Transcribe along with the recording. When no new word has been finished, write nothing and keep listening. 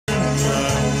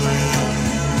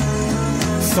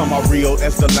Some are real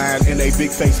as the line in a big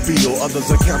face bill.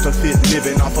 Others are counterfeit,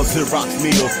 living off a Xerox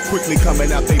meal. Quickly coming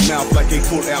out they mouth like a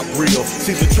pull-out grill.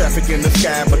 See the traffic in the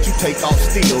sky, but you take off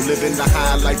still. Living the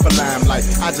high life of limelight.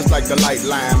 I just like the light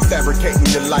line, fabricating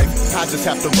your life. I just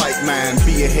have the right mind.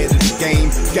 Be ahead of the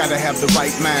game, gotta have the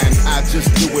right mind. I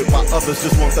just do it while others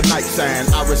just want the night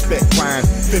sign. I respect grind.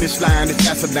 Finish line is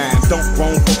asinine. Don't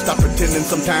grown folks stop pretending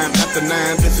sometime after 9.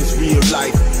 This is real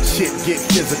life. Shit get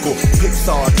physical.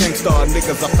 Pixar, gangstar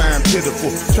niggas I find pitiful.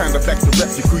 Trying to back the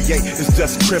rep you create is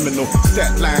just criminal.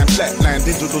 Stat line, flat line,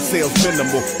 digital sales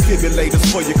minimal.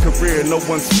 Defibrillators for your career, no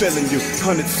one's feeling you.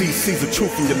 100 cc's of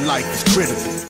truth in your life is critical.